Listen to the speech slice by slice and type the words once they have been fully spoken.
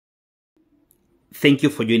Thank you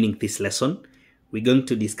for joining this lesson. We're going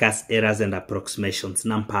to discuss errors and approximations.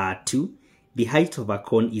 Number 2, the height of a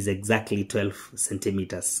cone is exactly 12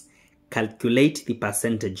 centimeters. Calculate the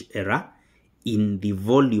percentage error in the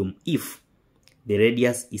volume if the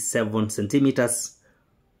radius is 7 centimeters,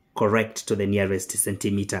 correct to the nearest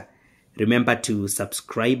centimeter. Remember to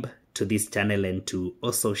subscribe to this channel and to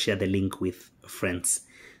also share the link with friends.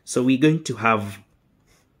 So we're going to have,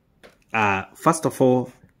 first of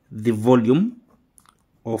all, the volume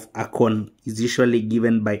of a cone is usually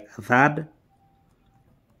given by a third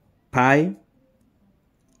pi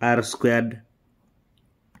r squared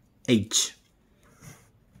h.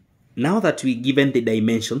 Now that we're given the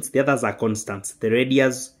dimensions, the others are constants. The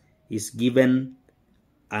radius is given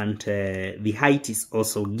and the height is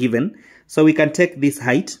also given. So we can take this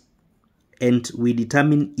height and we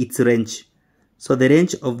determine its range. So the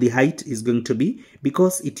range of the height is going to be,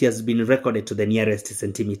 because it has been recorded to the nearest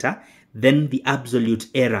centimeter, then the absolute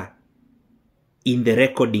error in the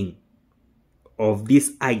recording of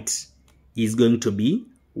this height is going to be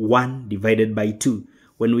 1 divided by 2.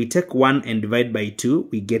 When we take 1 and divide by 2,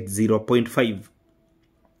 we get 0.5.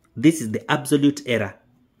 This is the absolute error,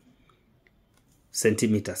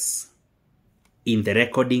 centimeters, in the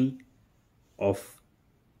recording of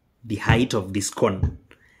the height of this cone.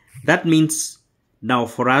 That means now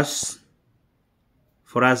for us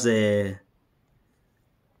to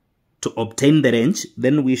obtain the range,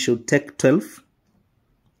 then we should take 12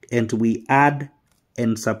 and we add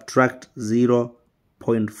and subtract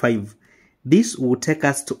 0.5. This will take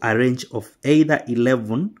us to a range of either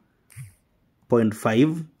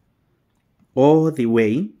 11.5 all the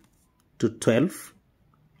way to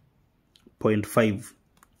 12.5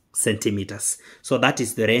 centimeters. So that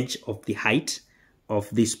is the range of the height of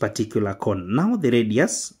this particular cone. Now the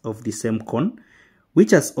radius of the same cone,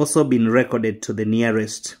 which has also been recorded to the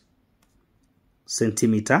nearest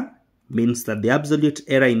centimeter, means that the absolute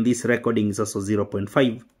error in this recording is also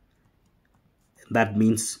 0.5. That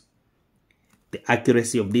means the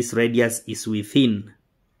accuracy of this radius is within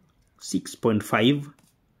 6.5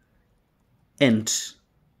 and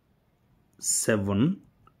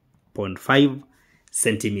 7.5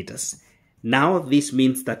 centimeters. Now this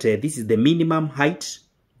means that this is the minimum height,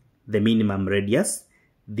 the minimum radius,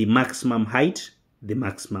 the maximum height, the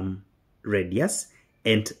maximum radius,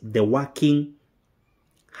 and the working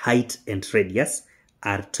height and radius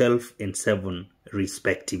are 12 and 7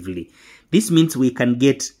 respectively. This means we can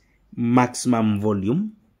get maximum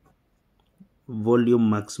volume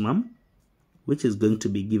maximum, which is going to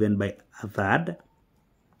be given by a third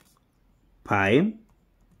pi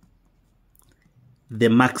the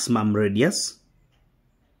maximum radius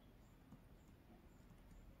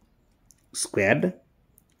squared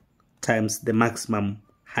times the maximum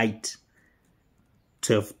height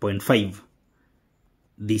 12.5.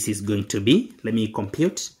 This is going to be, let me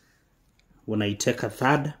compute. When I take a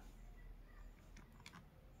third,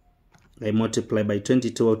 I multiply by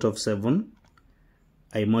 22 out of 7.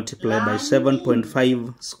 I multiply by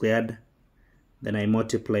 7.5 squared. Then I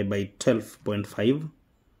multiply by 12.5.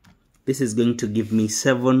 This is going to give me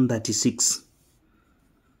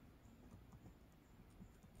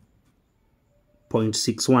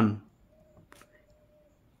 736.61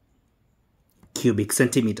 cubic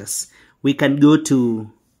centimeters. We can go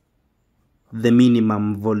to the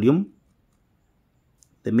minimum volume.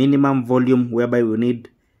 The minimum volume, whereby we need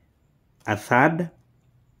a third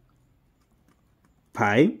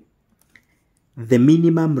pi, the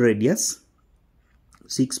minimum radius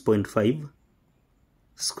 6.5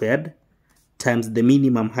 squared times the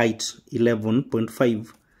minimum height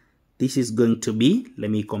 11.5. This is going to be,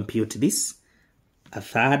 let me compute this, a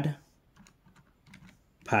third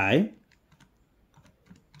pi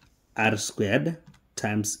r squared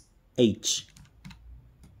times h.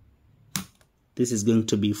 This is going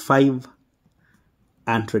to be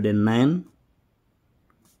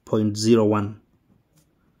 509.01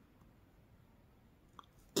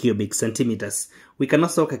 cubic centimeters. We can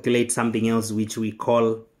also calculate something else which we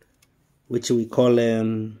call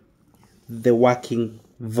the working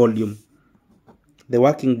volume. The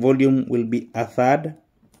working volume will be a third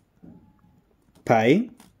pi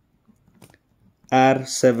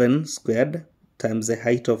r7 squared times the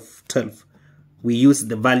height of 12. We use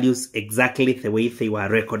the values exactly the way they were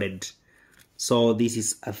recorded. So this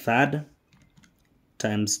is a third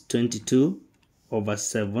times 22 over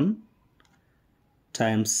 7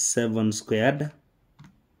 times 7 squared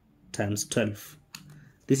times 12.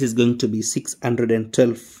 This is going to be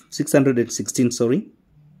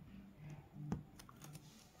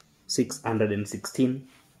 616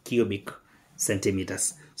 cubic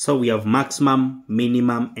centimeters. So we have maximum,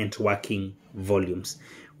 minimum, and working volumes.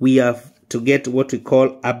 We have to get what we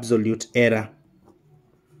call absolute error.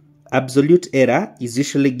 Absolute error is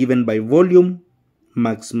usually given by volume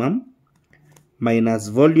maximum minus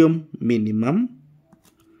volume minimum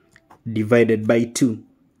divided by 2.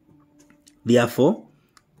 Therefore,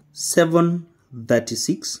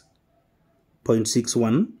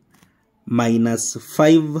 736.61 minus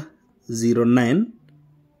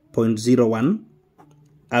 509.01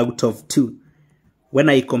 out of 2. When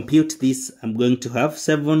I compute this, I'm going to have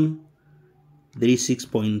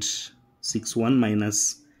 736.61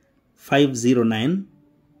 minus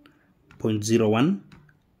 509.01.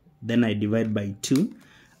 Then I divide by 2.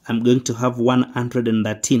 I'm going to have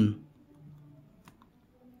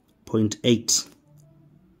 113.8.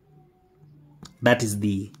 That is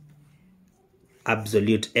the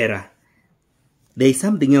absolute error. There is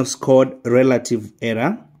something else called relative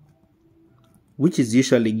error, which is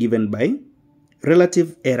usually given by,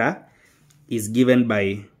 relative error is given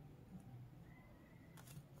by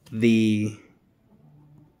the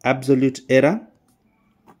absolute error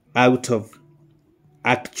out of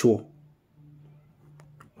actual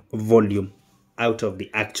volume, out of the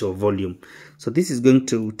actual volume. So this is going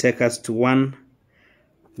to take us to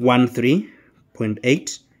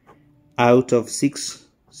 113.8 out of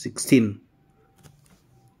 616.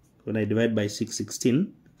 When I divide by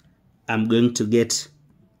 616, I'm going to get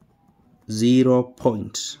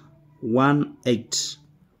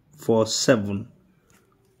 0.1847.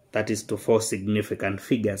 That is to 4 significant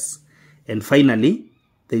figures. And finally,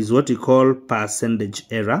 there is what we call percentage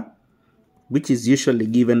error, which is usually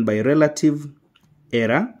given by relative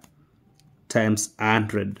error times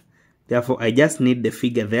 100. Therefore, I just need the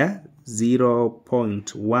figure there,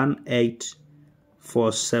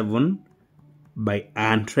 0.1847 by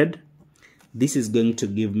 100. This is going to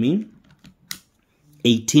give me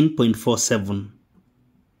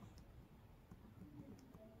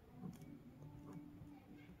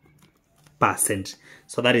 18.47%.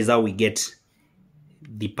 So that is how we get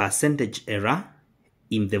the percentage error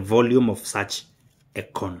in the volume of such a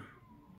cone.